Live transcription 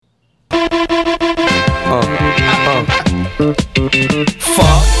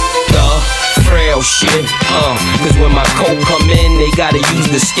Fuck the frail shit, cause when my coat come in, they gotta use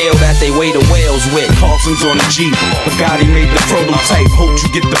the scale that they weigh the whales with. Carlson's on the Jeep, Bugatti made the prototype. Hope you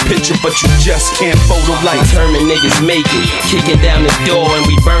get the picture, but you just can't photo light. Determined niggas make it, kicking down the door and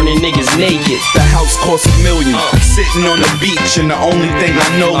we burning niggas naked. The house costs $1 million, sitting on the beach, and the only thing I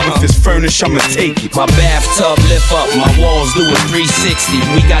know if it's furnished, I'ma take it. My bathtub lift up, my walls do a 360.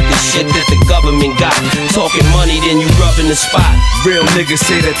 We got the shit that the government got. Talking money, then you rubbing the spot. Real niggas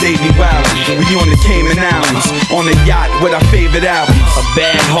say that they be wildin'. We on the Cayman Islands, on a yacht with our favorite albums. A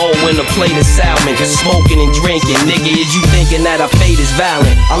bad hoe in a plate of salmon, smoking and drinking. Nigga, is you thinking that our fate is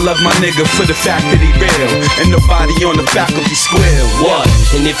violent? I love my nigga for the fact that he real, and nobody on the faculty square. What?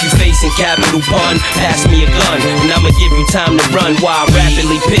 And if you facing capital pun, pass me a gun, and I'ma give you time to run while I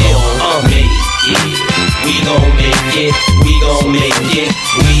rapidly peel. Make it, we gon' make it, we gon' make it,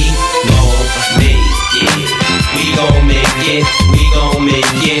 we gon' make it, we gon' make it, we gon'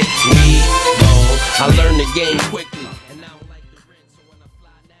 make it, we gon'. I learned the game quickly.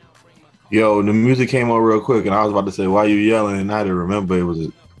 Yo, the music came on real quick, and I was about to say, "Why you yelling?" And I had to remember he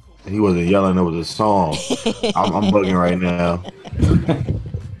wasn't yelling. It was a song. I'm bugging right now.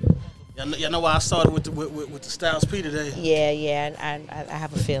 You know why I started with the Styles P today? Yeah. I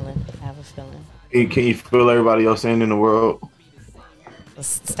have a feeling. Can you feel everybody else saying in the world?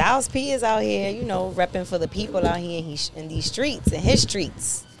 Styles P is out here, repping for the people out here in these streets, in his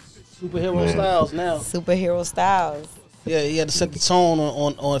streets. Superhero Styles now. Superhero Styles. Yeah, he had to set the tone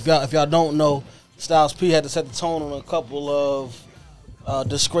on if y'all don't know, Styles P had to set the tone on a couple of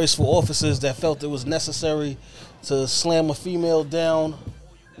disgraceful officers that felt it was necessary to slam a female down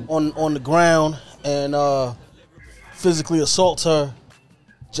on the ground and physically assault her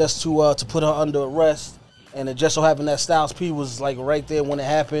just to put her under arrest. And it just so happened that Styles P was like right there when it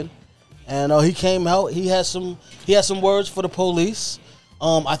happened, and he came out. He had some words for the police.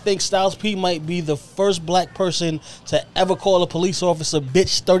 I think Styles P might be the first black person to ever call a police officer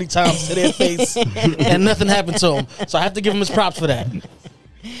bitch 30 times to their face, and nothing happened to him. So I have to give him his props for that.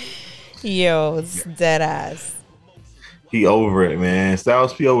 Yo, it's dead ass. He over it, man.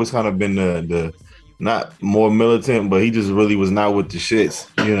 Styles P always kind of been the not more militant, but he just really was not with the shits.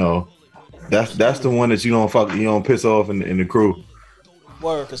 That's the one that you don't piss off in the crew.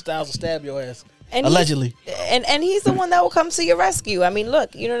 Word, because Styles will stab your ass. And allegedly. And he's the one that will come to your rescue. I mean,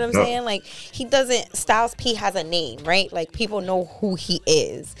 look, you know what I'm saying? Like, Styles P has a name, right? Like, people know who he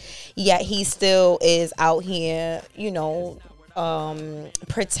is. Yet he still is out here,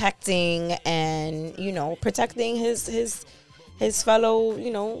 protecting and, protecting his fellow,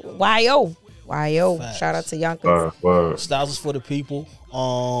 YO. Facts. Shout out to Yonkers. Styles is for the people.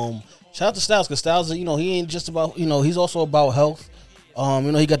 Shout out to Styles, because Styles, he ain't just about, he's also about health.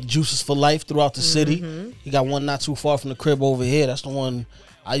 He got the juices for life throughout the city. He got one not too far from the crib over here. That's the one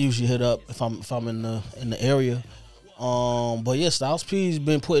I usually hit up if I'm in the area. But yeah, Styles P's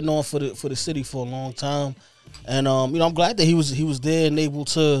been putting on for the city for a long time, and I'm glad that he was there and able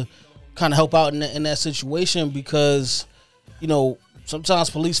to kind of help out in that situation, because sometimes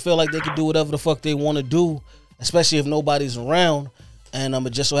police feel like they can do whatever the fuck they want to do, especially if nobody's around. And it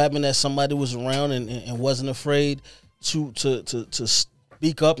just so happened that somebody was around and wasn't afraid to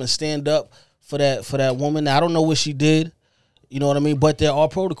speak up and stand up for that woman. Now, I don't know what she did, you know what I mean? But there are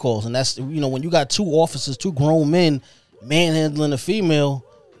protocols, and that's when you got two officers, two grown men manhandling a female,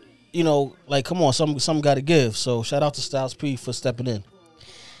 come on, something got to give. So shout out to Styles P for stepping in.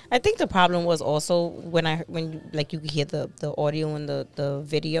 I think the problem was also when you could hear the audio and the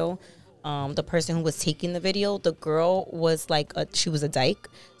video. The person who was taking the video, the girl was she was a dyke,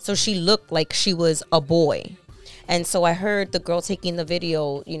 so she looked like she was a boy. And so I heard the girl taking the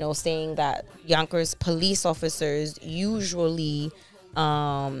video, saying that Yonkers police officers usually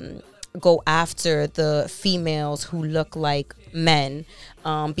go after the females who look like men,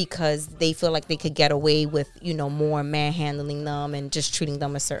 because they feel like they could get away with, more manhandling them and just treating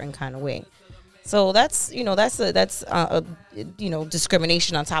them a certain kind of way. So that's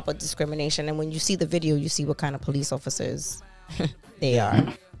discrimination on top of discrimination. And when you see the video, you see what kind of police officers they are.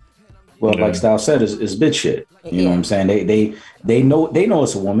 Well, like Styles said, it's bitch shit. You know what I'm saying? They know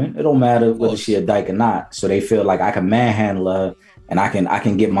it's a woman. It don't matter whether she a dyke or not. So they feel like I can manhandle her and I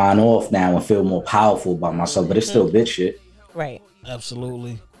can get mine off now and feel more powerful about myself. But it's still bitch shit. Right.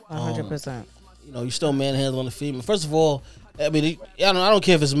 Absolutely. 100%. You still manhandling a female. First of all, I mean, I don't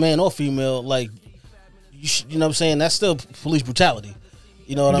care if it's a man or female. Like, you know what I'm saying? That's still police brutality.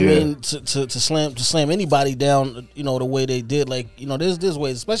 You know what I mean? To slam anybody down, the way they did. Like, there's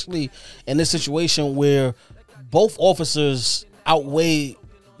ways, especially in this situation where both officers outweigh,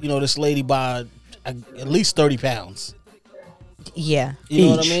 this lady by at least 30 pounds. Yeah. You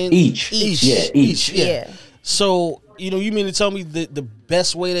know what I mean? Each. Yeah, each. Yeah. So, you mean to tell me that the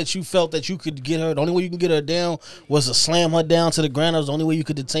best way that you felt that you could get her, the only way you can get her down was to slam her down to the ground? That was the only way you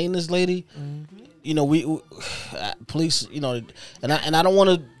could detain this lady? Mm-hmm. We police, and I don't want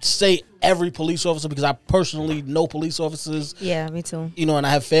to say every police officer because I personally know police officers. Yeah, me too. And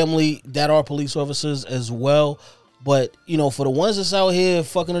I have family that are police officers as well. But, for the ones that's out here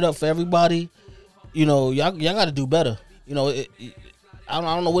fucking it up for everybody, y'all got to do better. I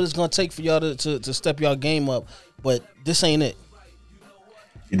don't know what it's going to take for y'all to step y'all game up, but this ain't it.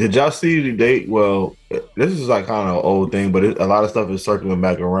 Did y'all see the date? Well, this is like kind of an old thing, but a lot of stuff is circling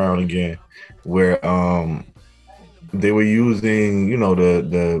back around again, where they were using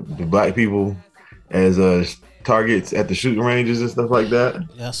the black people as targets at the shooting ranges and stuff like that.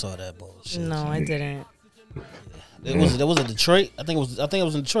 Yeah, I saw that bullshit. No, I didn't. It was in Detroit. I think it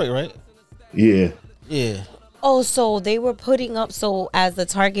was in Detroit, right? Yeah. Yeah. Oh, so they were putting up as the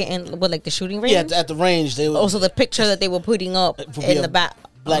target in like the shooting range? Yeah, at the range they were. Also, the picture that they were putting up in the back.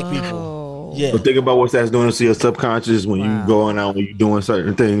 Black people. Yeah. But think about what that's doing to your subconscious when you going out, when you're doing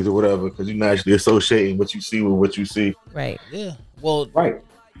certain things or whatever, because you're naturally associating what you see with what you see. Right. Yeah. Well. Right.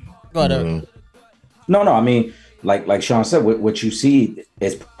 Go ahead. No. I mean, like Sean said, what you see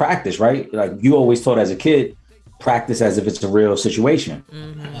is practice, right? Like you always taught as a kid, practice as if it's a real situation.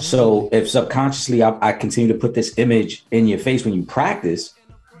 Mm-hmm. So if subconsciously I continue to put this image in your face when you practice,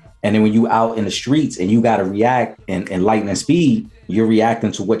 and then when you out in the streets and you got to react in lightning speed, you're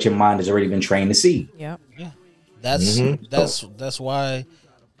reacting to what your mind has already been trained to see. Yeah. That's why,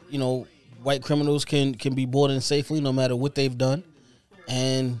 white criminals can be brought in safely no matter what they've done,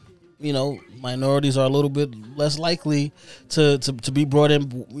 and minorities are a little bit less likely to be brought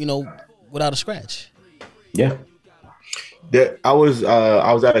in, without a scratch. Yeah. That I was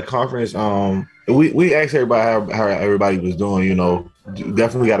at a conference. We asked everybody how everybody was doing.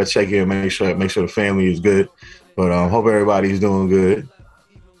 Definitely got to check in, make sure the family is good. But hope everybody's doing good.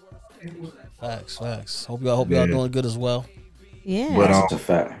 Facts. Hope y'all doing good as well. Yeah, but that's a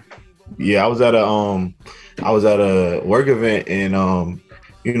fact. Yeah, I was at a work event, and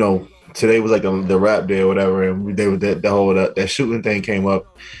today was like the rap day or whatever, and they were that shooting thing came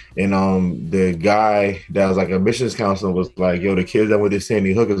up, and the guy that was like a admissions counselor was like, "Yo, the kids that went to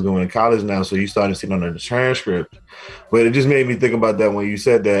Sandy Hook is going to college now, so you starting to see it on the transcript." But it just made me think about that when you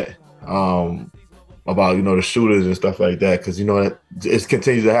said that about the shooters and stuff like that, because it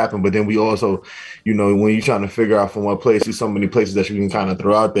continues to happen. But then we also, when you're trying to figure out from what place, there's so many places that you can kind of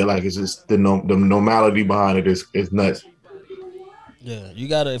throw out there, like it's just the normality behind it is nuts. Yeah, you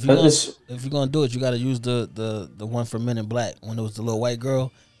gotta if you're gonna do it, you gotta use the one from Men in Black when it was the little white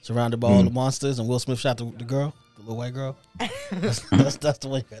girl surrounded by all the monsters and Will Smith shot the girl, the little white girl. that's the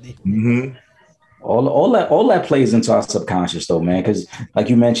way you gotta use. Mm-hmm. All that plays into our subconscious though, man. Because like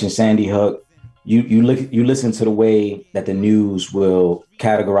you mentioned, Sandy Hook, you listen to the way that the news will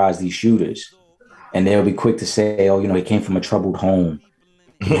categorize these shooters, and they'll be quick to say, "Oh, he came from a troubled home.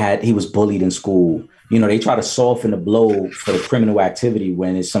 He was bullied in school." They try to soften the blow for the criminal activity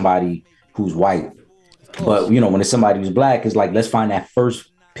when it's somebody who's white. But, when it's somebody who's black, it's like, let's find that first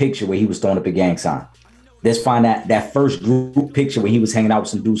picture where he was throwing up a gang sign. Let's find that first group picture where he was hanging out with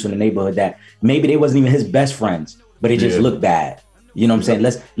some dudes in the neighborhood that maybe they wasn't even his best friends, but it just looked bad. You know what I'm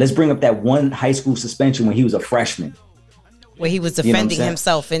saying? Let's bring up that one high school suspension when he was a freshman. Where he was defending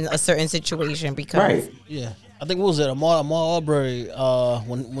himself in a certain situation because... Right. Yeah. I think, what was it, Ahmaud Arbery,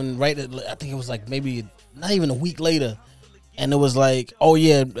 when right at, I think it was like maybe not even a week later, and it was like, oh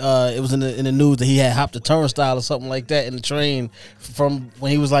yeah, it was in the news that he had hopped a turnstile or something like that in the train from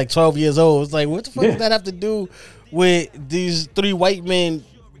when he was like 12 years old. It's like, what the fuck does that have to do with these 3 white men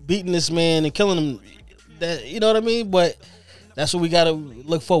beating this man and killing him? That, you know what I mean? But that's what we gotta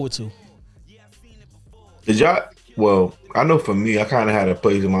look forward to. Well, I know for me, I kind of had a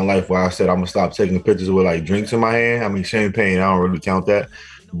place in my life where I said I'm gonna stop taking pictures with like drinks in my hand. I mean, champagne, I don't really count that,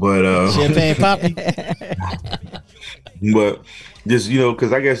 but champagne poppy. But just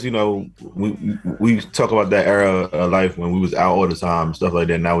because I guess we talk about that era of life when we was out all the time and stuff like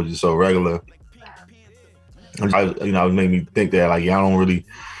that, and that was just so regular. It made me think that like y'all don't really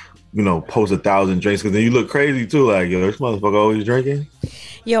post 1,000 drinks, because then you look crazy too. Like, yo, this motherfucker always drinking.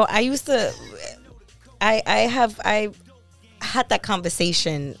 Yo, I used to. I had that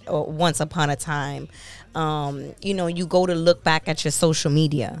conversation once upon a time. You go to look back at your social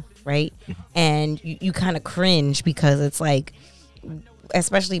media, right? And you kind of cringe because it's like,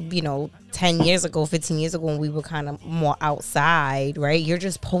 especially, 10 years ago, 15 years ago, when we were kind of more outside, right? You're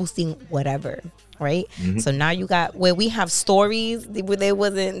just posting whatever, right? So now you got where we have stories where there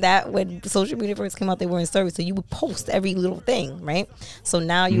wasn't that when social media first came out, they weren't stories. So you would post every little thing, right? So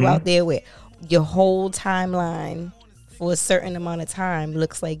now you out there with your whole timeline for a certain amount of time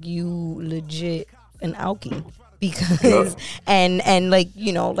looks like you legit an alkie. Because and like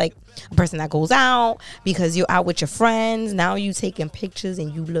like a person that goes out because you're out with your friends, now you taking pictures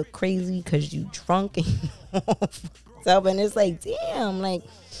and you look crazy because you drunk and and it's like, damn, like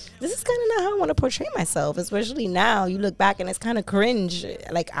this is kind of not how I want to portray myself, especially now you look back and it's kind of cringe.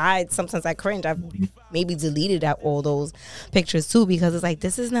 Like sometimes I cringe. I've maybe deleted out all those pictures too, because it's like,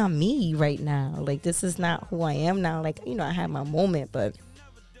 this is not me right now. Like this is not who I am now. Like, I had my moment, but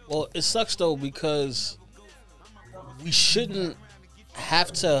well, it sucks though, because we shouldn't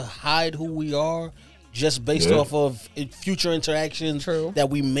have to hide who we are just based off of future interactions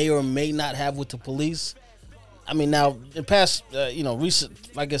that we may or may not have with the police. I mean, now the past, recent,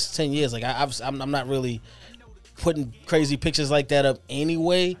 I guess 10 years, like I'm not really putting crazy pictures like that up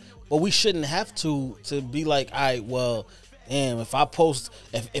anyway. But we shouldn't have to be like, all right, well, damn, if I post,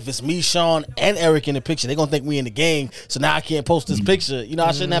 if it's me, Sean, and Eric in the picture, they're going to think we in the gang, so now I can't post this picture.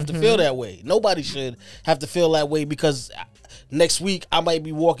 I shouldn't have to feel that way. Nobody should have to feel that way, because next week I might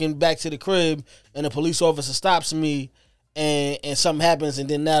be walking back to the crib and a police officer stops me and something happens, and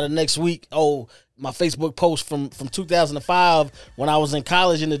then now the next week, my Facebook post from 2005 when I was in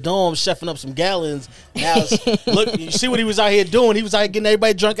college in the dorm chefing up some gallons. Now, look, you see what he was out here doing? He was out here getting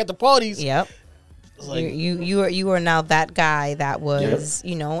everybody drunk at the parties. Yep. Like, you are now that guy that was,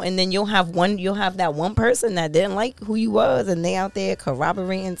 and then you'll have that one person that didn't like who you was, and they out there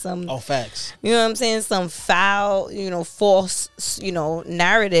corroborating some facts. You know what I'm saying? Some foul, false,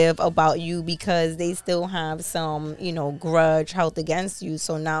 narrative about you, because they still have some, grudge held against you.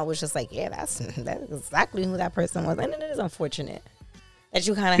 So now it's just like, yeah, that's exactly who that person was, and it is unfortunate that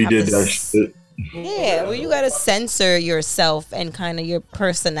you kind of have to. That shit. Yeah, well, you got to censor yourself and kind of your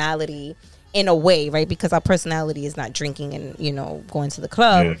personality. In a way, right? Because our personality is not drinking and, going to the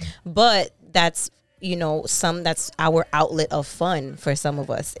club. But that's, that's our outlet of fun for some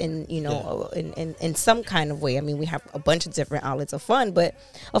of us in, in some kind of way. I mean, we have a bunch of different outlets of fun, but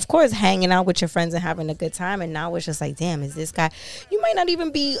of course, hanging out with your friends and having a good time. And now it's just like, damn, is this guy, you might not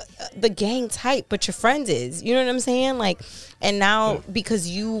even be the gang type, but your friend is, you know what I'm saying? Like, and now because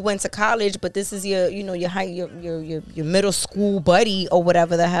you went to college, but this is your, your middle school buddy or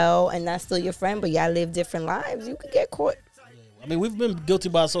whatever the hell, and that's still your friend, but y'all live different lives, you could get caught. I mean, we've been guilty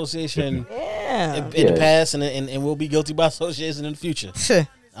by association in the past, and we'll be guilty by association in the future.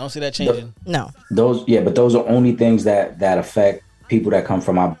 I don't see that changing. No. But those are only things that affect people that come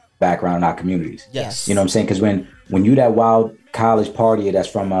from our background in our communities. Yes. You know what I'm saying? Because when you that wild college partier that's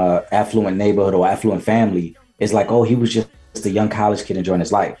from a affluent neighborhood or affluent family, it's like, oh, he was just a young college kid enjoying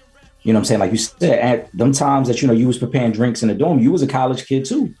his life. You know what I'm saying? Like you said, at them times that, you was preparing drinks in the dorm, you was a college kid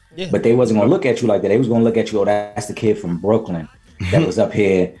too. Yeah. But they wasn't going to look at you like that. They was going to look at you, oh, that's the kid from Brooklyn that was up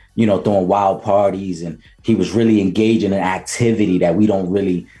here, throwing wild parties, and he was really engaging in activity that we don't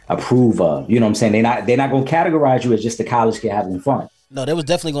really approve of. You know what I'm saying? They're not going to categorize you as just a college kid having fun. No, they was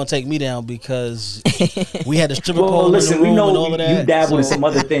definitely going to take me down because we had the stripper pole in the room, we know and all of that. You dabbled in some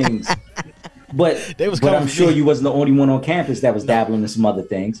other things. But I'm sure you wasn't the only one on campus that was dabbling in some other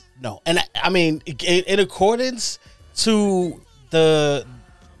things. No. And I mean, in accordance to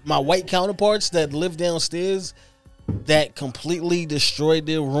my white counterparts that lived downstairs that completely destroyed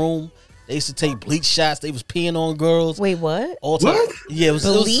their room. They used to take bleach shots. They was peeing on girls. Wait, what? All type, what? Yeah, it was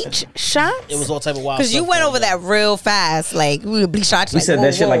bleach shots. It was all type of wild. Because you went over that real fast, like we were bleach shots. We said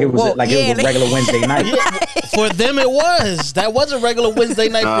that shit like it was a regular Wednesday night. Yeah, for them, it was. That was a regular Wednesday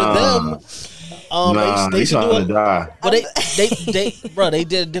night for them. They used to do die. But they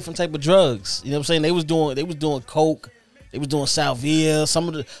did a different type of drugs. You know what I'm saying? They was doing coke. They was doing salvia. Some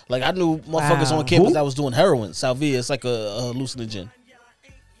of the I knew motherfuckers on campus that was doing heroin. Salvia, it's like a hallucinogen.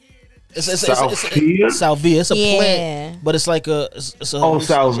 It's salvia. It's a plant, but it's like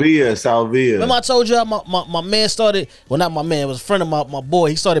salvia. Remember I told you my man started. Well, not my man. It was a friend of my boy.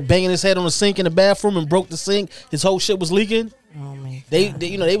 He started banging his head on the sink in the bathroom and broke the sink. His whole shit was leaking. Oh man.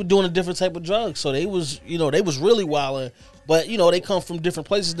 They were doing a different type of drugs. So they was really wilding. But they come from different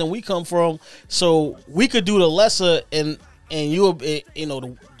places than we come from, so we could do the lesser, and it would be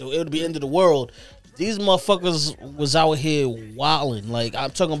the end of the world. These motherfuckers was out here wilding. Like I'm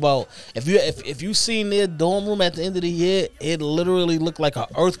talking about, if you seen their dorm room at the end of the year, it literally looked like an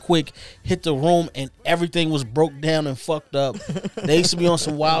earthquake hit the room and everything was broke down and fucked up. They used to be on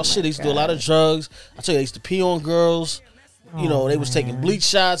some wild shit. They used to do a lot of drugs. I tell you, they used to pee on girls. You know, they was taking bleach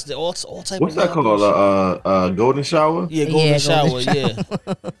shots. All type. What's of that called? Golden shower? Yeah, golden shower. golden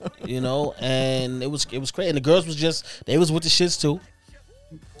Yeah, you know, and it was crazy. And the girls they was with the shits too.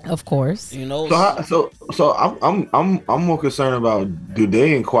 Of course. You know, So I'm more concerned about, do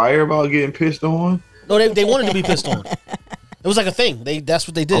they inquire about getting pissed on? no, they wanted to be pissed on. It was like a thing. That's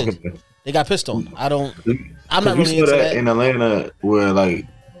what they did. Okay. They got pissed on. I'm not You really saw into that that. in Atlanta where like,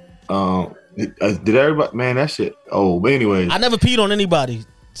 did everybody, man, that shit. Oh, but anyways, I never peed on anybody,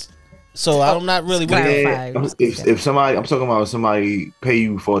 so I'm not really. Clarify. man, if somebody, I'm talking about somebody pay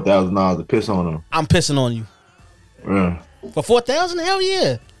you $4,000 to piss on them. I'm pissing on you Yeah, for 4,000. Hell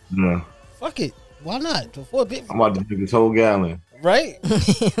yeah, yeah. fuck it. Why not? For 4 big, I'm about to drink this whole gallon. right?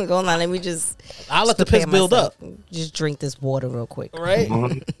 Go on, let me just. I'll let the piss prepare build myself. up. Just drink this water real quick. Right?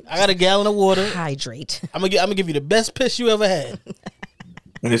 Mhm. I got a gallon of water. Hydrate. I'm gonna give you the best piss you ever had.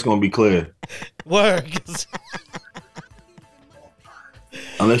 And it's gonna be clear. Word.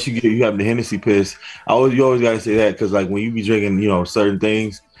 Unless you have the Hennessy piss. You always gotta say that, because like when you be drinking, you know, certain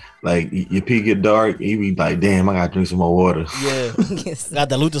things, like your pee get dark, and you be like, damn, I gotta drink some more water. Yeah. Yes. Got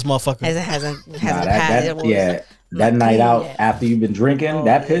dilute this motherfucker. hasn't Nah, passed. that night out Yeah. after you've been drinking,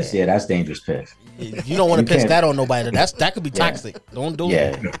 that piss, that's dangerous piss. You don't want to You piss can't- that on nobody. That could be Yeah. toxic. Don't do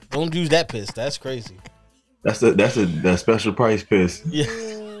Yeah. it. Don't use that piss. That's crazy. That's a special price piss. Yeah.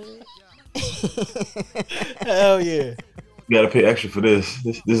 Hell yeah. You gotta pay extra for this.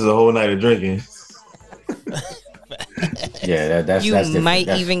 This is a whole night of drinking. Yeah, that's You different. might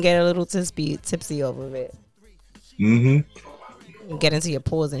That's- even get a little tipsy over it. Mm-hmm. Get into your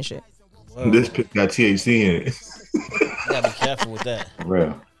pores and shit. This piss got THC in it. You gotta be careful with that.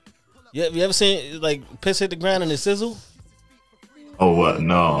 real. You ever seen like piss hit the ground and it sizzle? Oh what?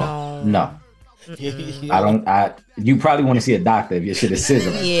 No. No, I don't. You probably want to see a doctor if your shit is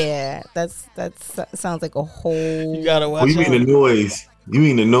sizzling. Yeah, that sounds like a whole. You gotta watch Oh, you mean the out. noise? You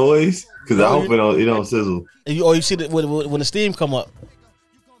mean the noise? Because I Oh, hope it don't sizzle. Or you see that when the steam come up.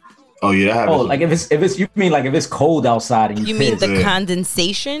 Oh yeah, that happens. Oh, like if it's you mean like if it's cold outside and You mean piss, the Yeah.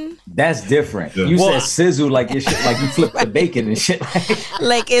 condensation? that's different. Yeah. You Well, said sizzle like your shit, like you flipped the bacon and shit.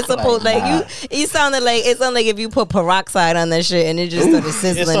 Like it's supposed Like, nah. you sounded like it sounded like if you put peroxide on that shit and it just started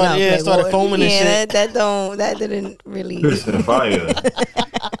sizzling started- up. yeah, it Like, started what? foaming and shit. That didn't really. Piss and fire.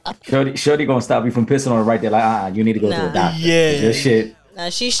 Shorty gonna stop you from pissing on it right there. Like, you need to go to Nah. a doctor. Yeah. Your shit. Nah,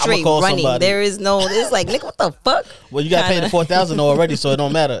 she's I'ma straight call running. somebody. There is no. It's like nigga, what the fuck? Well, you gotta pay the 4,000 already, so it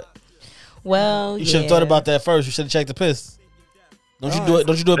don't matter. Well, You should have thought about that first. You should have checked the piss. Don't you do it?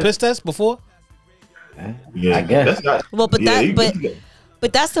 Don't you do a piss test before? Yeah, I guess. That's not, Well, but yeah,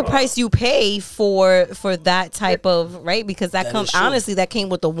 But that's the price you pay for that type of right because that That comes is true. honestly that came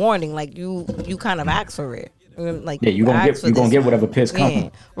with the warning. Like you kind of asked for it. Like Yeah, you gonna asked for get this. whatever piss comes. Yeah.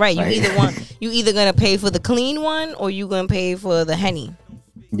 Right. You either gonna pay for the clean one or you gonna pay for the Henny.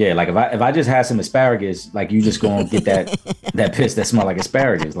 Yeah, like if I just had some asparagus, like you just gonna get that piss that smell like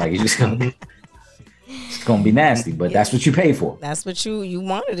asparagus. Like it's gonna be nasty, but that's what you pay for. That's what you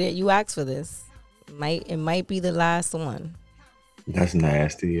wanted it. You asked for this. It might be the last one. That's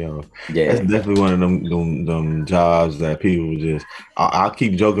nasty, yo. Yeah. That's definitely one of them jobs that people just. I'll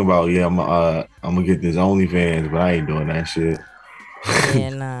keep joking about. Yeah, I'm gonna get this OnlyFans, but I ain't doing that shit.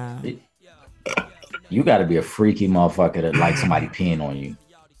 And You got to be a freaky motherfucker to like somebody peeing on you.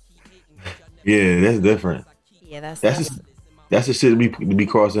 Yeah, that's different. yeah, that's That's the shit we be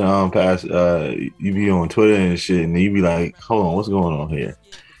crossing past. You be on Twitter and shit, and you be like, "Hold on, what's going on here?"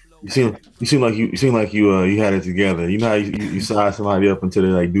 You seem like you had it together. You know how you size somebody up until they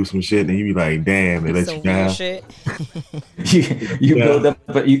like do some shit, and you be like, "Damn, they let some you weird down." shit. You Yeah. build up,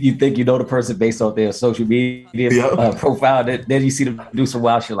 but you think you know the person based off their social media Yeah. profile. Then you see them do some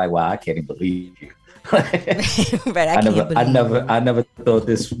wild shit. Like, wow, I can't even believe you. Right, I never thought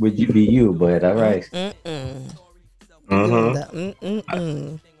this would be you, but all right.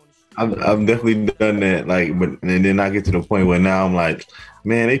 I've definitely done that. Like, but and then I get to the point where now I'm like,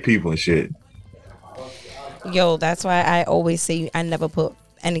 man, they people and shit. Yo, that's why I always say I never put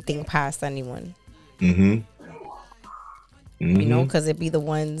anything past anyone. Mm-hmm. You know, because it'd be the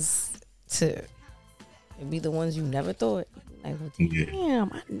ones you never thought. Like, well, Yeah.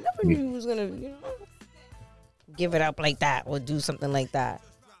 damn, I never knew he was gonna, give it up like that or do something like that.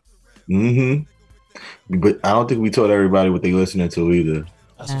 Mm-hmm. But I don't think we told everybody what they listening to either.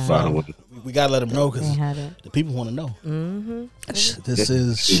 That's a By fact. the way. We gotta let them know because They had it. the people want to know. Mm-hmm. This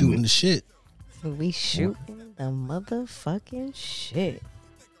is shooting the shit. We shooting the motherfucking shit.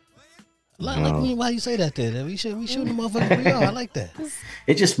 Like why you say that? Then we shooting the motherfucker. I like that.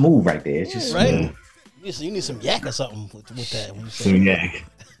 It just moved right there. It's just Right? You need some yak or something with that. When you say Some yak.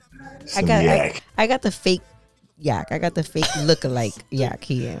 Some yak. I got the fake yak. I got the fake look-alike yak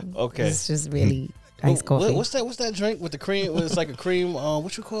here. Okay. It's just really nice coffee. What's that drink with the cream? It's like a cream.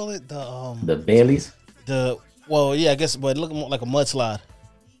 What you call it? The Baileys. Well, yeah, I guess, but it look more like a mudslide.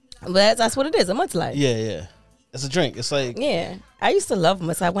 But that's what it is, a mudslide. Yeah. It's a drink. It's like I used to love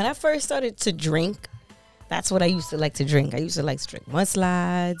mudslide. When I first started to drink, that's what I used to like to drink. I used to like to drink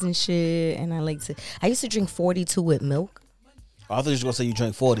mudslides and shit, and I used to drink 42 with milk. I thought you were gonna say you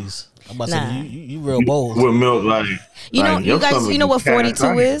drank 40s. I'm about to Nah. say you real bold. With milk, like You know, like, you your guys, stomach you know what is kinda 42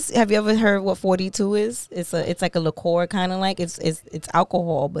 tight. is? Have you ever heard what 42 is? It's like a liqueur kind of like it's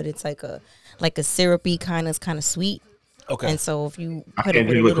alcohol, but it's like a syrupy kind of sweet. Okay. And so if you I put it can't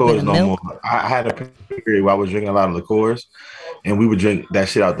with a drink little bit liqueurs of no milk, more. I had a period where I was drinking a lot of liqueurs, and we would drink that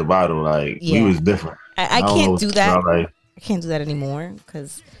shit out the bottle. Like Yeah. we was different. I don't know can't what do it's that. about, like, I can't do that anymore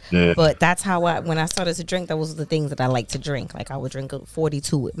because. yeah. But that's how when I started to drink, that was the things that I like to drink. Like I would drink a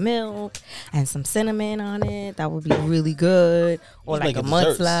 42 with milk and some cinnamon on it. That would be really good. Or Just like a making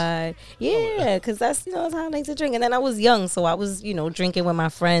desserts. mudslide. Yeah, because that's that's how I like to drink. And then I was young, so I was drinking with my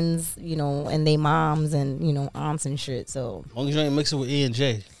friends, and they moms and aunts and shit. So As long as you ain't mix it with E and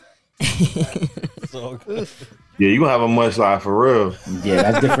J. So Yeah, you gonna have a mudslide for real. Yeah,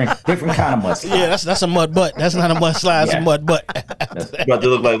 that's different kind of mudslide. yeah, that's a mud butt. That's not a mudslide. It's a Yeah. mud butt. You about to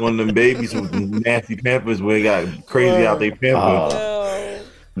look like one of them babies with nasty pampers where they got crazy out they pampers.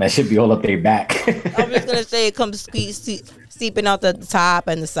 That should be all up their back. I'm just gonna say it comes seeping out the top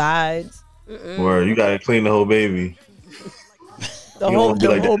and the sides. Where you gotta clean the whole baby. The You whole don't be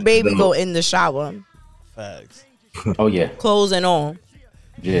like that. baby No. go in the shower, Facts. Oh yeah, clothes and all.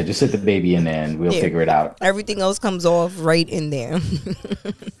 yeah. Just sit the baby in there and we'll Yeah. figure it out. Everything else comes off right in there.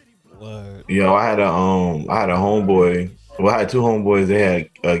 Word. Yo, I had a homeboy. Well, I had two homeboys. They had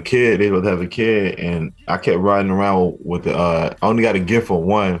a kid. They would have a kid, and I kept riding around with the. I only got a gift for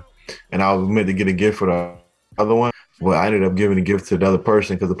one, and I was meant to get a gift for the other one, but I ended up giving a gift to the other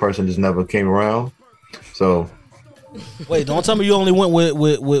person because the person just never came around. So Wait, don't tell me you only went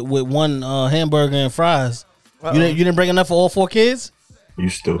with one hamburger and fries. You didn't bring enough for all 4 kids? you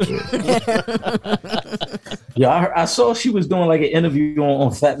stupid. Yeah, I saw she was doing like an interview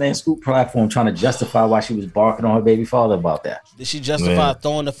on Fat Man Scoop platform trying to justify why she was barking on her baby father about that. Did she justify Man.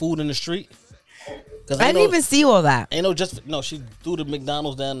 throwing the food in the street? Cause I didn't even see all that. Ain't no she threw the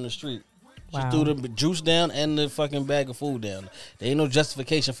McDonald's down in the street. She Wow. threw the juice down and the fucking bag of food down. There ain't no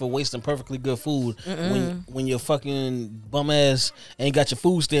justification for wasting perfectly good food when your fucking bum ass ain't got your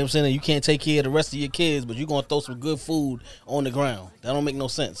food stamps in and you can't take care of the rest of your kids, but you gonna throw some good food on the ground. That don't make no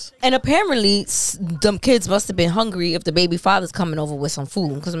sense. And apparently, them kids must have been hungry if the baby father's coming over with some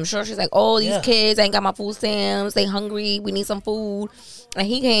food. Because I'm sure she's like, oh, these Yeah. kids ain't got my food stamps. They hungry. We need some food. And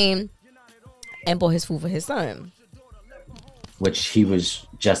he came and bought his food for his son, Which he was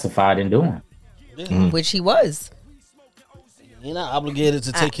justified in doing. which he was. You're not obligated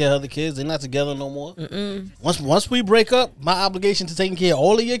to take care of other kids. They're not together no more. Once we break up, my obligation to taking care of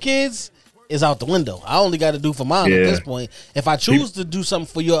all of your kids is out the window. I only got to do for mine at Yeah. this point. If I choose to do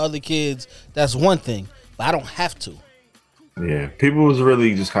something for your other kids, that's one thing. But I don't have to. Yeah, people was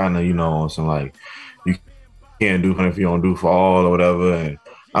really just kind of on some like you can't do if you don't do for all or whatever. And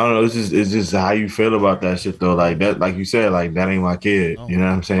I don't know. It's just how you feel about that shit though. Like that, like you said, like that ain't my kid. You know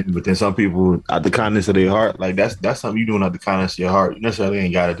what I'm saying? But then some people, out the kindness of their heart, like that's something you doing out the kindness of your heart. You necessarily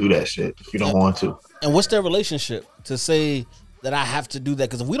ain't got to do that shit if you don't want to. And what's their relationship to say that I have to do that?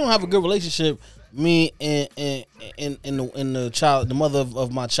 Because if we don't have a good relationship, me and the child, the mother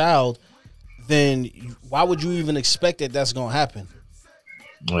of my child, then why would you even expect that that's gonna happen?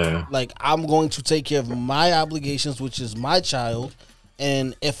 Yeah. Like, I'm going to take care of my obligations, which is my child,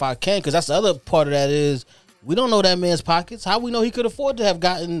 and if I can, because that's the other part of that is we don't know that man's pockets. How we know he could afford to have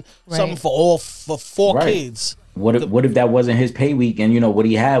gotten something for 4 Right. kids? What if that wasn't his pay week and what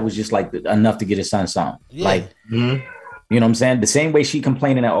he had was just like enough to get his son something? Yeah. Like, you know what I'm saying? The same way she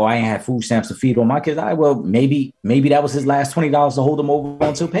complaining that, I ain't had food stamps to feed all my kids. Maybe that was his last $20 to hold him over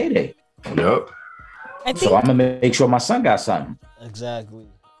until payday. Yep. I think So I'm gonna make sure my son got something. Exactly.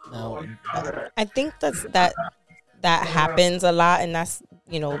 Now, I think that happens a lot, and that's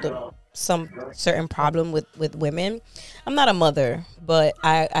some certain problem with women. I'm not a mother, but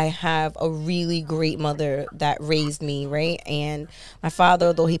I have a really great mother that raised me, right? And my father,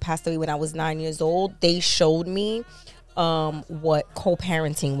 although he passed away when I was 9 years old, they showed me what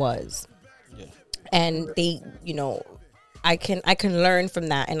co-parenting was, and they, I can learn from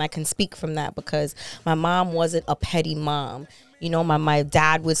that, and I can speak from that because my mom wasn't a petty mom. My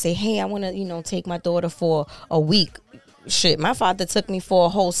dad would say, hey, I want to, take my daughter for a week. Shit, my father took me for a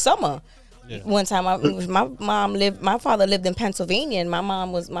whole summer. One time, my father lived in Pennsylvania, and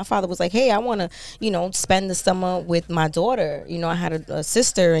my father was like, "Hey, I want to, spend the summer with my daughter. I had a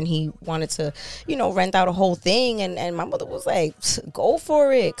sister, and he wanted to, rent out a whole thing." And my mother was like, "Go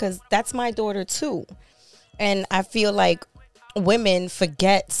for it, because that's my daughter too." And I feel like women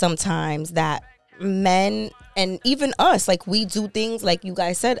forget sometimes that men and even us, like, we do things, like you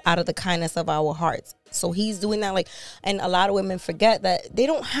guys said, out of the kindness of our hearts. So he's doing that, and a lot of women forget that they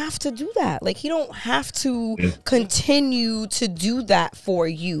don't have to do that. Like, he don't have to continue to do that for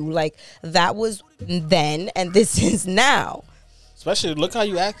you. Like, that was then, and this is now. Especially, look how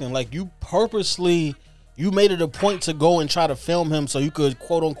you acting. Like, you purposely, you made it a point to go and try to film him so you could,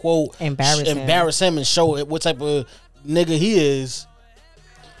 quote unquote, embarrass him and show what type of nigga he is.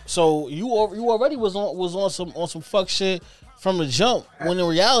 So you already was on some fuck shit from the jump. When in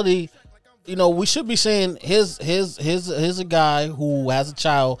reality, we should be saying here's a guy who has a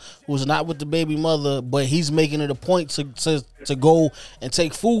child who's not with the baby mother, but he's making it a point to go and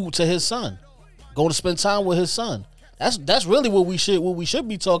take food to his son, go to spend time with his son. That's really what we should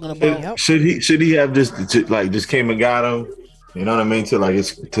be talking about. Should he have just came and got him? You know what I mean?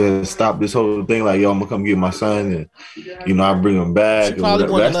 To stop this whole thing, like, yo, I'm gonna come get my son, and I bring him back. She probably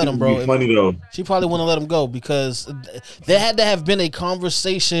wouldn't let him, bro. Funny though. She probably wouldn't let him go because there had to have been a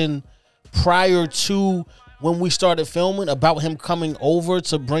conversation prior to when we started filming about him coming over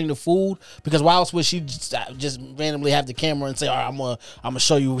to bring the food. Because why else would she just randomly have the camera and say, "All right, I'm gonna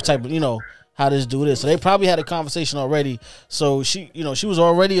show you what type of how this do this." So they probably had a conversation already. So she was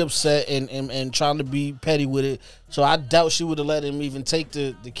already upset and trying to be petty with it. So I doubt she would have let him even take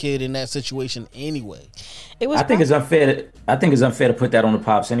the kid in that situation anyway. I think it's unfair to put that on the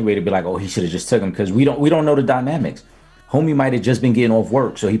pops anyway, to be like, "Oh, he should have just took him," because we don't know the dynamics. Homie might have just been getting off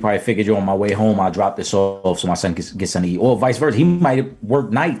work, so he probably figured, "Yo, on my way home, I'll drop this off so my son gets something to eat." Or vice versa. He might have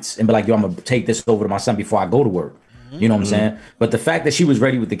worked nights and be like, "Yo, I'm gonna take this over to my son before I go to work." You know what I'm saying? But the fact that she was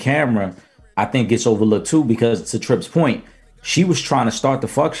ready with the camera, I think, gets overlooked too, because to Tripp's point, she was trying to start the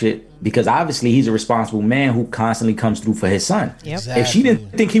fuck shit because obviously he's a responsible man who constantly comes through for his son. Yep. Exactly. If she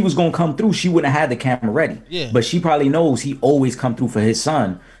didn't think he was gonna come through, she wouldn't have had the camera ready. Yeah. But she probably knows he always come through for his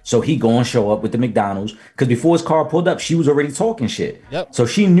son, so he gonna show up with the McDonald's. Because before his car pulled up, she was already talking shit. Yep. So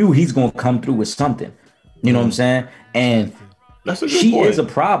she knew he's gonna come through with something. You know what I'm saying? And That's a good she point. is a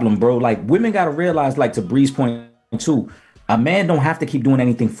problem, bro. Like, women gotta realize, like, to Bree's point too, a man don't have to keep doing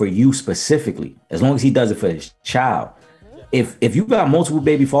anything for you specifically, as long as he does it for his child. If you got multiple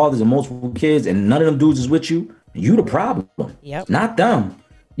baby fathers and multiple kids and none of them dudes is with you, you the problem. Yep. Not them.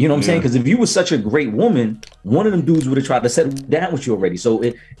 You know what I'm saying? Because if you was such a great woman, one of them dudes would have tried to settle down with you already. So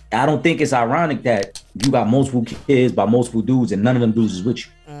I don't think it's ironic that you got multiple kids by multiple dudes and none of them dudes is with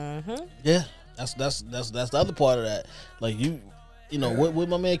you. Mm-hmm. Yeah, that's the other part of that. Like, what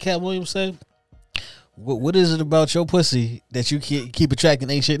my man Cat Williams said. What is it about your pussy that you keep attracting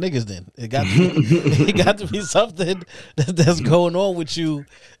ain't shit niggas? Then it got to be something that's going on with you,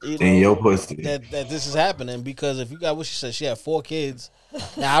 in your pussy that this is happening. Because if you got what she said, she had 4 kids.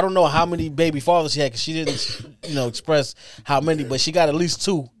 Now I don't know how many baby fathers she had because she didn't express how many, but she got at least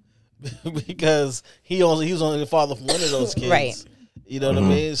 2 because he was only the father for one of those kids. Right. You know what I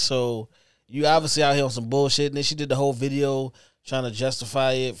mean? So you obviously out here on some bullshit. And then she did the whole video trying to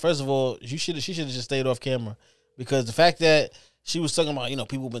justify it. First of all, she should have just stayed off camera, because the fact that she was talking about,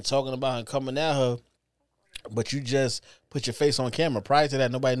 people been talking about her and coming at her, but you just put your face on camera. Prior to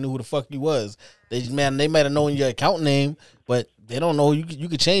that, nobody knew who the fuck you was. They might have known your account name, but they don't know you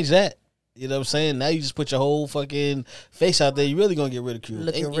could change that. You know what I'm saying? Now you just put your whole fucking face out there. You really gonna get ridiculed.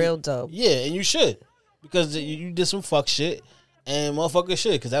 Looking real dope. Yeah, and you should, because you did some fuck shit. And motherfuckers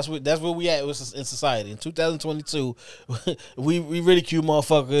should, because that's where we at in society. In 2022, we ridicule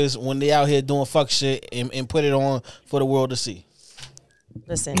motherfuckers when they out here doing fuck shit and put it on for the world to see.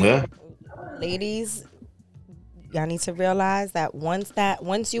 Listen, ladies, y'all need to realize that once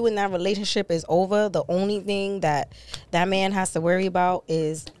you and that relationship is over, the only thing that man has to worry about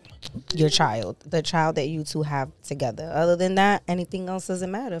is your child, the child that you two have together. Other than that, anything else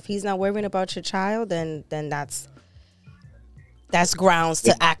doesn't matter. If he's not worrying about your child, then that's grounds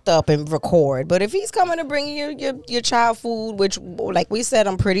to act up and record. But if he's coming to bring you your child food, which, like we said,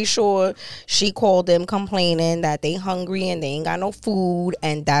 I'm pretty sure she called them complaining that they hungry and they ain't got no food,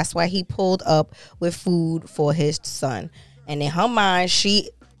 and that's why he pulled up with food for his son. And in her mind, she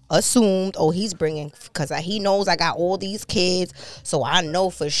assumed, oh, he's bringing, because he knows I got all these kids, so I know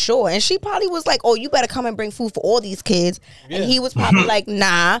for sure. And she probably was like, oh, you better come and bring food for all these kids. Yeah. And he was probably like,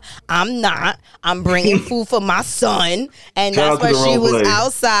 nah, I'm not. I'm bringing food for my son. And that's why she was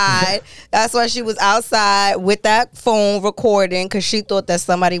outside. That's why she was outside with that phone recording, because she thought that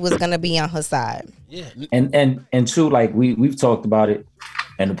somebody was going to be on her side. Yeah. And two, like we've talked about it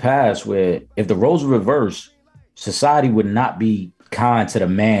in the past, where if the roles were reversed, society would not be kind to the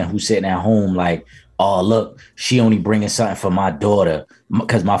man who's sitting at home like, oh, look, she only bringing something for my daughter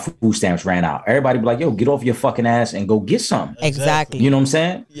because my food stamps ran out. Everybody be like, yo, get off your fucking ass and go get something. Exactly. You know what I'm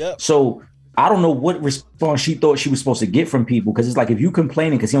saying? Yep. So I don't know what response she thought she was supposed to get from people, because it's like, if you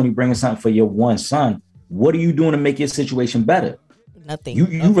complaining because he only bringing something for your one son, what are you doing to make your situation better? Nothing.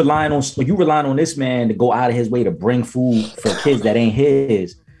 You relying on this man to go out of his way to bring food for kids that ain't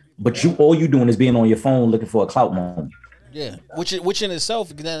his, but all you doing is being on your phone looking for a clout moment. Yeah, which in itself,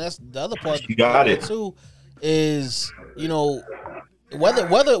 then that's the other part. You got it too. Is, you know, whether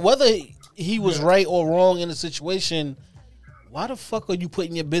he was right or wrong in the situation, why the fuck are you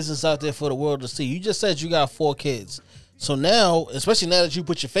putting your business out there for the world to see? You just said you got 4 kids, so now, especially now that you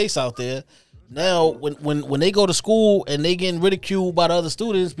put your face out there, now when they go to school and they getting ridiculed by the other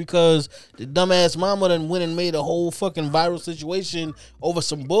students because the dumbass mama done went and made a whole fucking viral situation over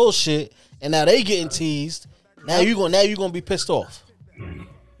some bullshit, and now they getting teased. Now you gonna be pissed off.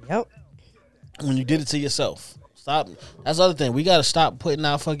 Yep. When you did it to yourself. Stop. That's the other thing. We gotta stop putting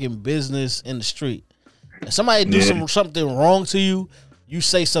our fucking business in the street. If somebody do something wrong to you, you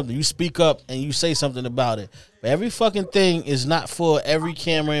say something. You speak up and you say something about it. But every fucking thing is not for every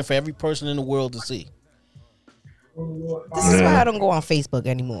camera and for every person in the world to see. This is why I don't go on Facebook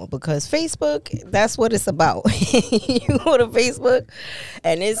anymore, because Facebook, that's what it's about. You go to Facebook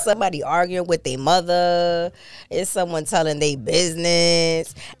and it's somebody arguing with their mother, it's someone telling their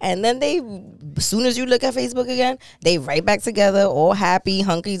business, and then as soon as you look at Facebook again, they right back together, all happy,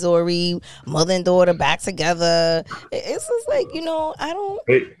 hunky-dory, mother and daughter back together. It's just like, I don't...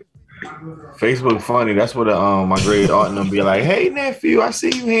 Facebook funny. That's what my grade aunt and them be like, hey, nephew, I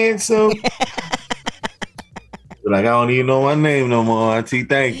see you handsome. Like, I don't even know my name no more, auntie.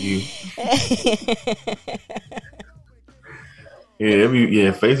 Thank you.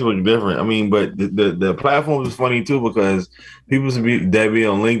 Facebook different. I mean, but the platform is funny too, because people that be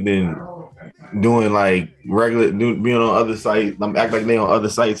on LinkedIn doing like being on other sites, act like they on other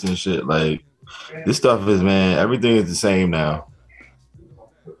sites and shit. Like, this stuff is, man, everything is the same now.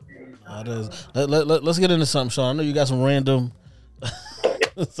 Let's get into something, Sean. I know you got some random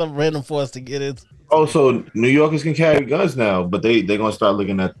for us to get into. Oh, so New Yorkers can carry guns now, but they're gonna start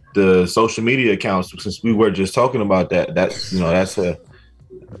looking at the social media accounts, since we were just talking about that. That's a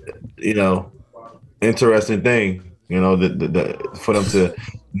interesting thing. For them to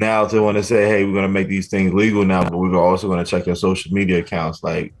now to want to say, hey, we're gonna make these things legal now, but we're also gonna check your social media accounts.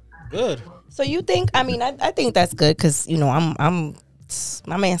 Like, good. So you think? I mean, I think that's good, because I'm.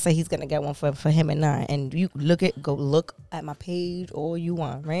 My man said he's gonna get one for him and I, and you go look at my page all you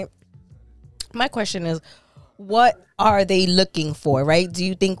want, right? My question is, what are they looking for, right? Do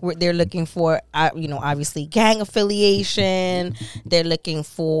you think they're looking for, obviously gang affiliation? They're looking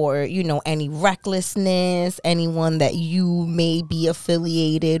for, any recklessness, anyone that you may be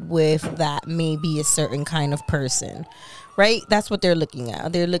affiliated with that may be a certain kind of person, right? That's what they're looking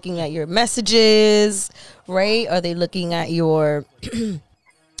at. They're looking at your messages, right? Are they looking at your,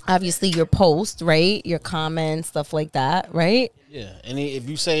 obviously your post, right? Your comments, stuff like that, right? Yeah. If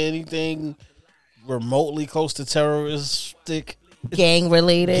you say anything remotely close to terroristic, gang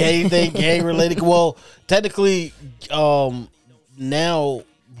related. Well, technically, now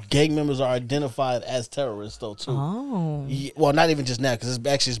gang members are identified as terrorists, though, too. Oh. Well, not even just now, because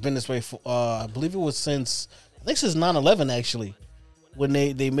it's been this way for I believe it was since 9/11, actually, when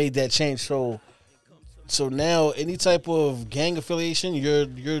they made that change. So now any type of gang affiliation, you're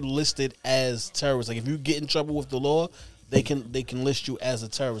listed as terrorist. Like, if you get in trouble with the law, they can list you as a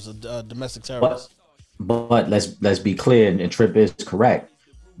terrorist, a domestic terrorist. But let's be clear, and Trip is correct.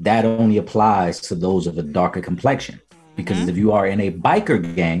 That only applies to those of a darker complexion, because if you are in a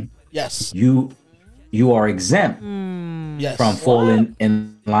biker gang, yes, you are exempt yes. from falling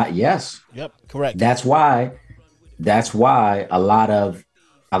in line. Yes, yep, correct. That's why a lot of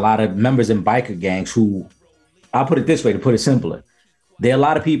members in biker gangs who, I'll put it this way to put it simpler, there are a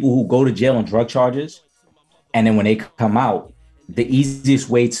lot of people who go to jail on drug charges. And then when they come out, the easiest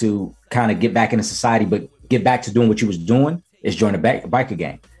way to kind of get back into society, but get back to doing what you was doing, is join a biker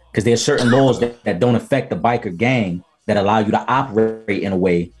gang. Because there are certain laws that don't affect the biker gang that allow you to operate in a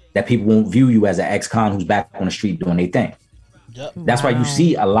way that people won't view you as an ex-con who's back on the street doing their thing. Yep. That's why you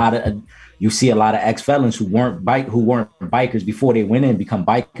see a lot of ex-felons who weren't bikers before they went in become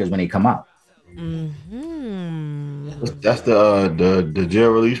bikers when they come out. That's the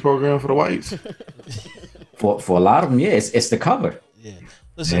jail release program for the whites. For a lot of them, yeah, it's the cover. Yeah.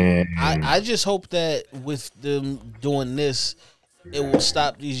 Listen, I just hope that with them doing this, it will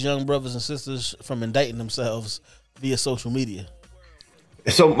stop these young brothers and sisters from indicting themselves via social media.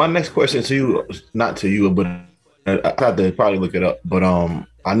 So my next question to you, not to you, but I have to probably look it up. But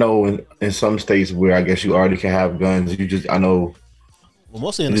I know in some states where I guess you already can have guns, well,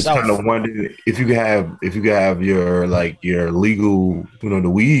 mostly in the South. Kind of wondering if you could have your legal, the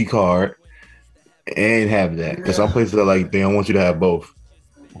weed card and have that, because some places are like they don't want you to have both.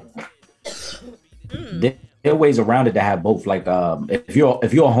 There are ways around it to have both. Like if you're a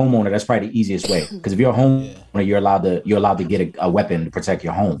homeowner, that's probably the easiest way. Because if you're a homeowner, you're allowed to get a weapon to protect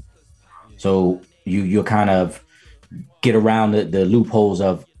your home. So you kind of get around the loopholes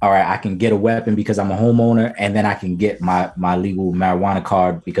of, all right, I can get a weapon because I'm a homeowner, and then I can get my legal marijuana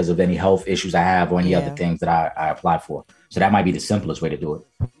card because of any health issues I have or any other things that I applied for. So that might be the simplest way to do it.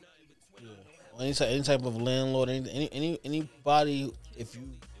 Any type of landlord, anybody,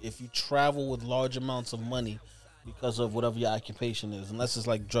 if you travel with large amounts of money because of whatever your occupation is, unless it's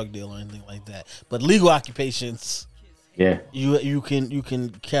like drug deal or anything like that, but legal occupations, you can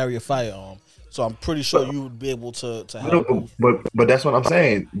carry a firearm. So I'm pretty sure you would be able to help. But that's what I'm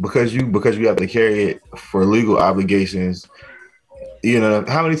saying, because you have to carry it for legal obligations.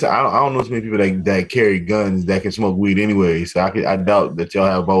 How many times I don't know so many people that carry guns that can smoke weed anyway. So I doubt that y'all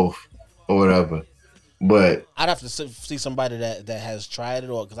have both or whatever. But I'd have to see somebody that has tried it,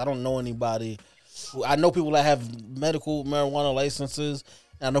 or because I don't know anybody. I know people that have medical marijuana licenses,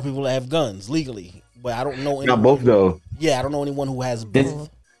 and I know people that have guns legally, but I don't know anyone. Not both though. Yeah, I don't know anyone who has both.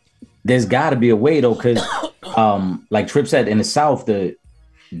 There's got to be a way though, because like Trip said, in the South, the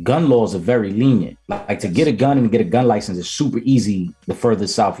gun laws are very lenient. Like to get a gun and get a gun license is super easy the further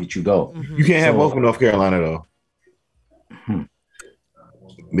south that you go. You can't have both in North Carolina though.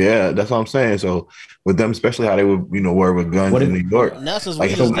 Yeah, that's what I'm saying. So with them, especially how they would, work with guns in New York. Now since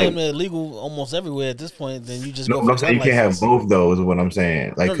weed is illegal almost everywhere at this point, then you just go for I'm saying you can't have both though, is what I'm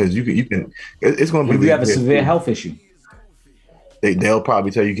saying. Like, because you can, it's going to be. If you have a severe health issue, they'll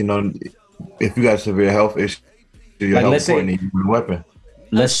probably tell you can. If you got a severe health issue, your health court needs a weapon.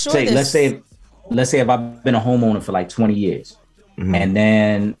 Let's say if I've been a homeowner for like 20 years, and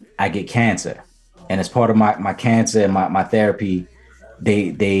then I get cancer, and as part of my cancer and my therapy,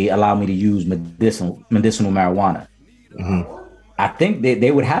 they allow me to use medicinal marijuana. I think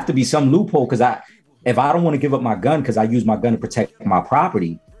they would have to be some loophole, because if I don't want to give up my gun because I use my gun to protect my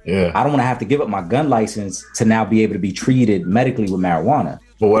property, I don't want to have to give up my gun license to now be able to be treated medically with marijuana.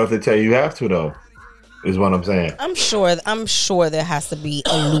 But what if they tell you have to though? Is what I'm saying. I'm sure there has to be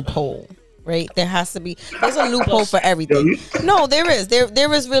a loophole. Right, there's a loophole for everything. No, there is.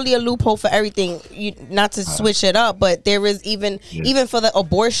 There is really a loophole for everything. Not to switch it up, but there is even for the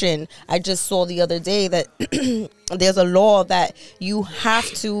abortion. I just saw the other day that there's a law that you have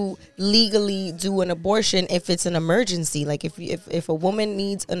to legally do an abortion if it's an emergency. Like if a woman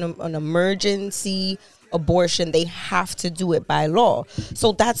needs an emergency abortion, they have to do it by law.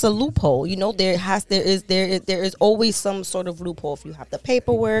 So that's a loophole. There is always some sort of loophole if you have the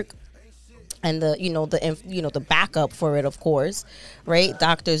paperwork. And the backup for it, of course, right?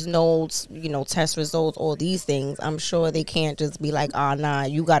 Doctors' notes, test results, all these things. I'm sure they can't just be like, nah,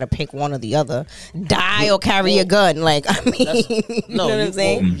 you got to pick one or the other, die or carry a gun. Like, I mean, you know what I'm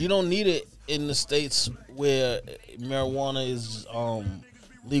saying? You don't need it in the states where marijuana is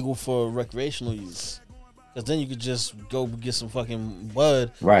legal for recreational use, because then you could just go get some fucking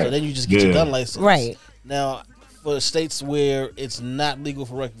bud. Right. So then you just get your gun license. Right. Now, for states where it's not legal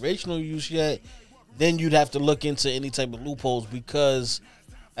for recreational use yet, then you'd have to look into any type of loopholes, because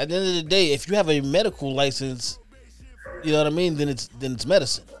at the end of the day, if you have a medical license, you know what I mean, then it's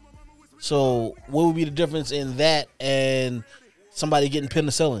medicine. So what would be the difference in that and somebody getting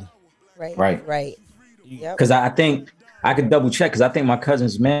penicillin? Right. Because I think I could double check, because I think my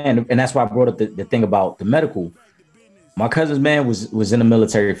cousin's man, and that's why I brought up the thing about the medical. My cousin's man was in the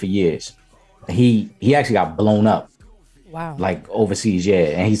military for years. He actually got blown up. Wow. Like overseas,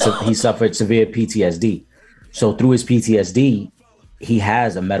 and he suffered severe PTSD. So through his PTSD, he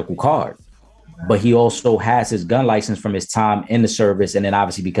has a medical card, but he also has his gun license from his time in the service. And then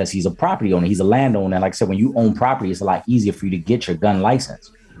obviously because he's a property owner, he's a landowner. And like I said, when you own property, it's a lot easier for you to get your gun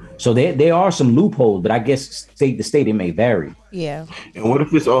license. So there are some loopholes, but I guess state to state, it may vary. Yeah. And what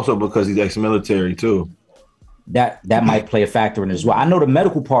if it's also because he's ex-military too? That might play a factor in it as well. I know the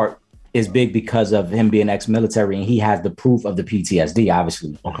medical part, is big because of him being ex-military, and he has the proof of the PTSD,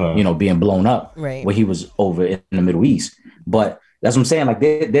 obviously, being blown up when he was over in the Middle East. But that's what I'm saying. Like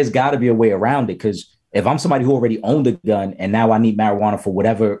there's got to be a way around it, because if I'm somebody who already owned a gun and now I need marijuana for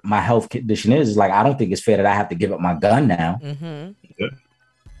whatever my health condition is, like, I don't think it's fair that I have to give up my gun now. Mm-hmm.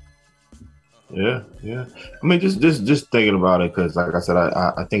 Yeah. I mean, just thinking about it, because like I said,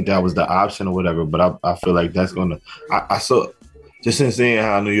 I think that was the option or whatever. But I feel like that's gonna. I saw just in seeing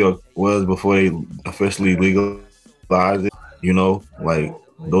how New York was before they officially legalized it. Like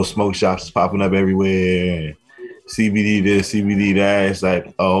those smoke shops popping up everywhere, and CBD this, CBD that. It's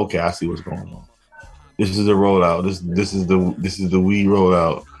like, oh, okay, I see what's going on. This is the rollout. This is the weed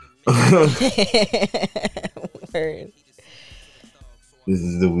rollout. Word. This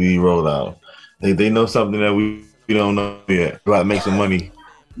is the weed rollout. They know something that we don't know yet. About to make some money.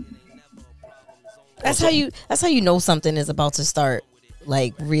 That's how you know something is about to start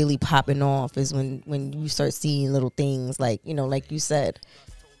like really popping off, is when you start seeing little things like, like you said.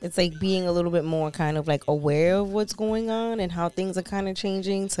 It's like being a little bit more kind of like aware of what's going on and how things are kind of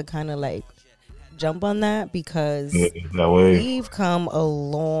changing to kind of like jump on that, because we've come a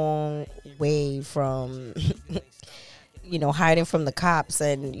long way from hiding from the cops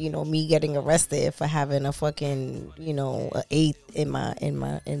and me getting arrested for having a fucking an eighth in my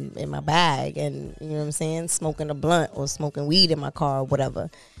bag, and you know what I'm saying, smoking a blunt or smoking weed in my car or whatever.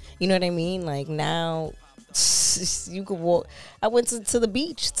 You know what I mean? Like now you could walk. I went to the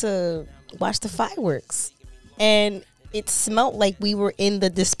beach to watch the fireworks, and it smelled like we were in the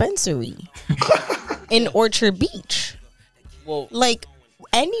dispensary in Orchard Beach. Well, like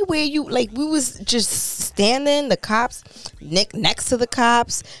anywhere we was just standing, the cops next to the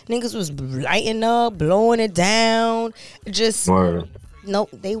cops, niggas was lighting up, blowing it down. Just no,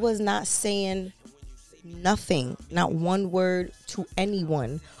 they was not saying nothing, not one word to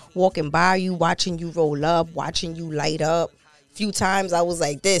anyone. Walking by you, watching you roll up, watching you light up. A few times I was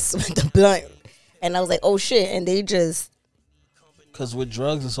like this with the blunt, and I was like, oh shit, and they just. Because with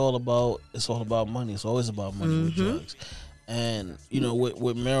drugs, it's all about money. It's always about money with drugs. And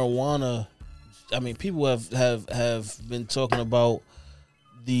with marijuana, I mean, people have been talking about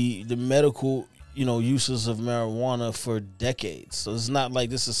the medical uses of marijuana for decades. So it's not like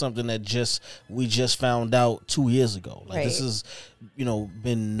this is something that we just found out 2 years ago. Like this has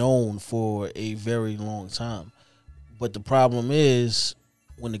been known for a very long time. But the problem is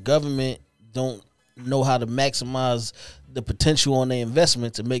when the government don't know how to maximize the potential on their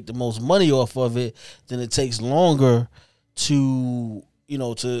investment to make the most money off of it, then it takes longer to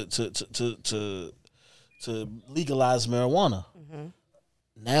legalize marijuana.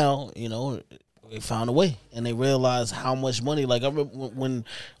 Now they found a way, and they realized how much money. Like I remember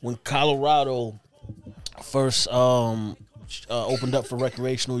when Colorado first opened up for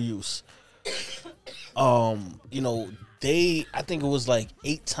recreational use. I think it was like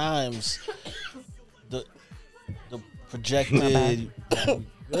 8 times the projected.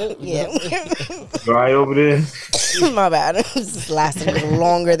 Yeah. Right over there. My bad. It's lasting a little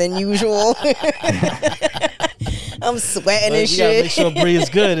longer than usual. I'm sweating and you shit. gotta make sure Bree is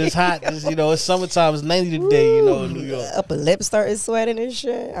good. It's hot. It's summertime. It's 90 today. In New York. Upper lip started sweating and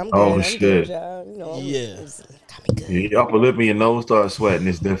shit. I'm good. Oh, I'm shit. good, y'all. Yeah. Got me good. Your upper lip and your nose start sweating.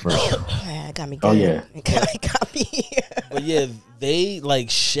 It's different. Yeah, got me good. Oh, yeah. Got me. But yeah, they like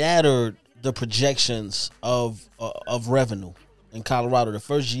shattered the projections of revenue in Colorado the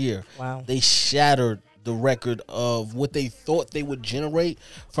first year. Wow. They shattered the record of what they thought they would generate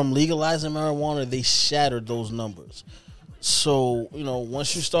from legalizing marijuana. They shattered those numbers. So,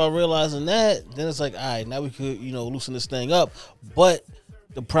 once you start realizing that, then it's like, all right, now we could, loosen this thing up. But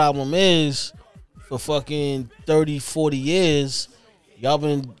the problem is, for fucking 30, 40 years, y'all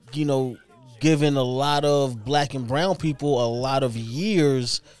been, giving a lot of black and brown people a lot of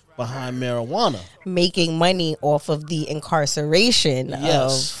years behind marijuana, making money off of the incarceration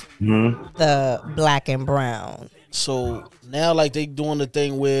of the black and brown. So now, like, they doing the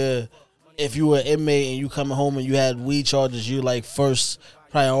thing where if you were an inmate and you coming home and you had weed charges, you like first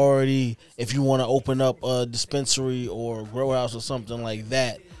priority if you want to open up a dispensary or a grow house or something like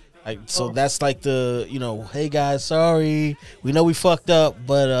that. Like, so that's like the hey guys, sorry, we know we fucked up,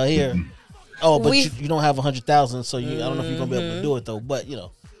 but here. Oh, but you don't have 100,000, so I don't know if you're gonna be able to do it though. But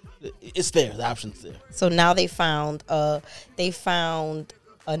it's there. The option's there. So now they found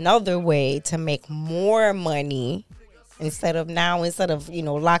another way to make more money instead of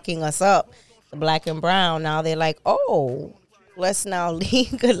locking us up, the black and brown. Now they're like, oh, let's now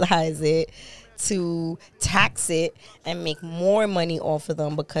legalize it to tax it and make more money off of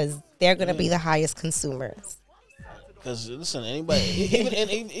them because they're gonna be the highest consumers. Because listen, anybody,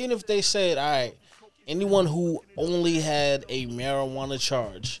 even if they said, all right, anyone who only had a marijuana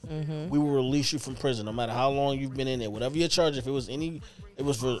charge, we will release you from prison, no matter how long you've been in there. Whatever your charge, if it was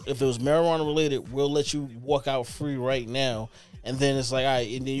marijuana related, we'll let you walk out free right now. And then it's like, all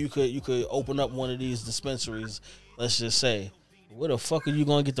right, and then you could open up one of these dispensaries. Let's just say, where the fuck are you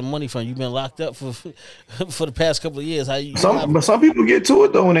gonna get the money from? You've been locked up for the past couple of years. But some people get to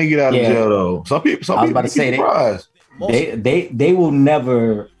it though when they get out of jail though. Some people. I was about to say they will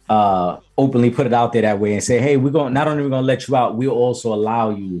never openly put it out there that way and say, hey, we're not only gonna let you out, we'll also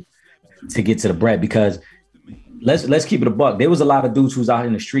allow you to get to the bread. Because let's keep it a buck. There was a lot of dudes who was out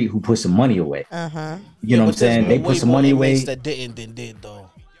in the street who put some money away. You know what I'm saying? They put some money away. That did though.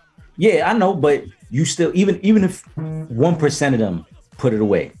 Yeah, I know, but you still even if 1% of them put it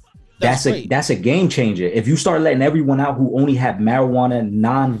away, that's a game changer. If you start letting everyone out who only have marijuana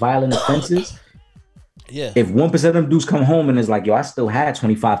non-violent offenses, if 1% of them dudes come home and is like, yo, I still had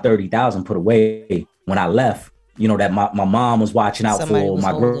 25, 30,000 put away when I left, you know, that my mom was watching out for,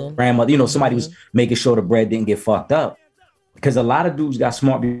 my grandmother, you know, somebody was making sure the bread didn't get fucked up. Because a lot of dudes got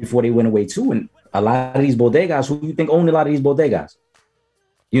smart before they went away too. And a lot of these bodegas, who you think own a lot of these bodegas?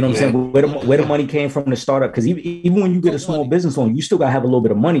 You know what I'm saying? Where the money came from to start up? Because even when you get a small business loan, you still gotta have a little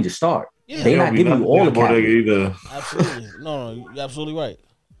bit of money to start. Yeah. They're not giving you all the capital. Absolutely. No, you're absolutely right.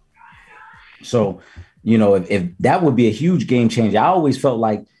 So, you know, if that would be a huge game changer. I always felt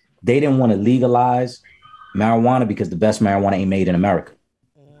like they didn't want to legalize marijuana because the best marijuana ain't made in America.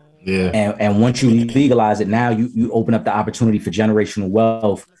 Yeah. And once you legalize it, now you open up the opportunity for generational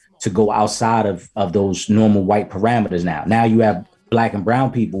wealth to go outside of those normal white parameters. Now you have Black and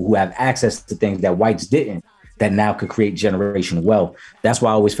brown people who have access to things that whites didn't, that now could create generational wealth. That's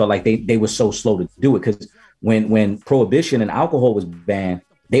why I always felt like they were so slow to do it. Because when prohibition and alcohol was banned,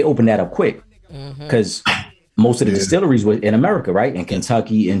 they opened that up quick. Because most of the distilleries were in America, right? In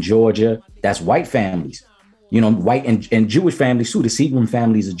Kentucky, in Georgia, that's white families. You know, white and Jewish families too. The Seagram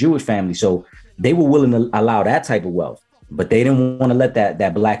family is a Jewish family. So they were willing to allow that type of wealth. But they didn't want to let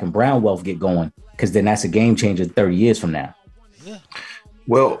that Black and brown wealth get going, because then that's a game changer 30 years from now. Yeah.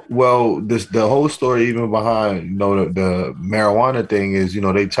 Well, the whole story even behind, you know, the marijuana thing is, you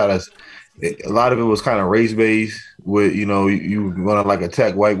know, they try to, a lot of it was kind of race based with, you know, you want to like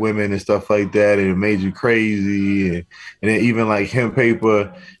attack white women and stuff like that, and it made you crazy. And then even like hemp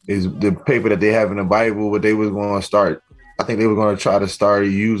paper is the paper that they have in the Bible, but they was going to start, I think they were going to try to start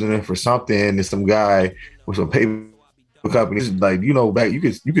using it for something. And some guy with some paper companies, like, you know, back, you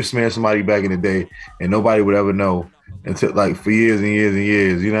could smear somebody back in the day and nobody would ever know. Until like for years and years and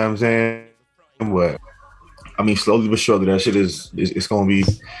years, you know what I'm saying? But I mean, slowly but surely, that shit it's gonna be,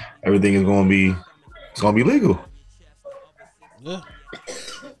 everything is gonna be, it's gonna be legal. Yeah.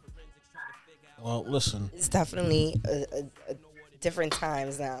 Well, listen, it's definitely a different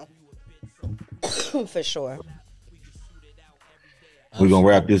times now, for sure. We're gonna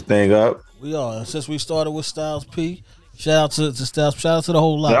wrap this thing up. We are. Since we started with Styles P. Shout out to Styles. Shout out to the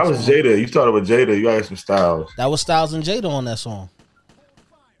whole lot. That was Jada. You started with Jada. You got some Styles. That was Styles and Jada on that song.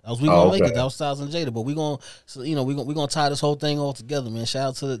 That was We Gonna Make It. That was Styles and Jada. But we gonna tie this whole thing all together, man. Shout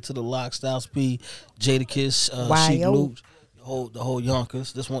out to the Lock, Styles P, Jada Kiss, Sheek Luke, the whole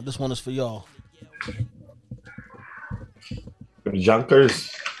Yonkers. This one is for y'all.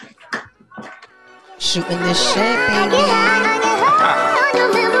 Yonkers. Shooting this shit, baby.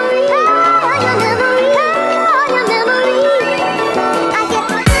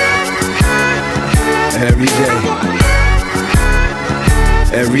 Every day,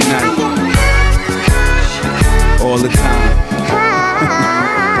 every night, all the time.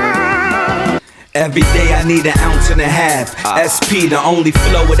 Every day I need an ounce and a half. SP, the only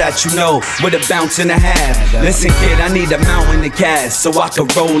flow that you know, with a bounce and a half. Listen, kid, I need a mountain of cash so I can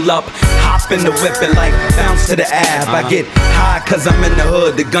roll up, hop in the whip and like bounce to the ab. I get high cause I'm in the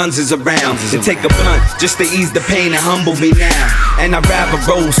hood, the guns is around. They take a blunt just to ease the pain and humble me now. And I'd rather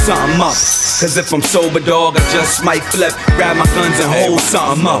roll something up, cause if I'm sober, dog, I just might flip, grab my guns and hold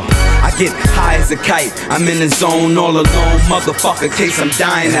something up. I get high as a kite, I'm in the zone all alone, motherfucker, case I'm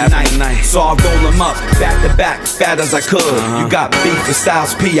dying at night. So I roll them up, back to back, fat as I could. You got beef with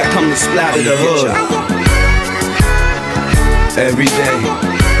Styles P, I come to splatter the hood. Every day,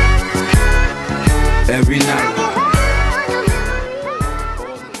 every night.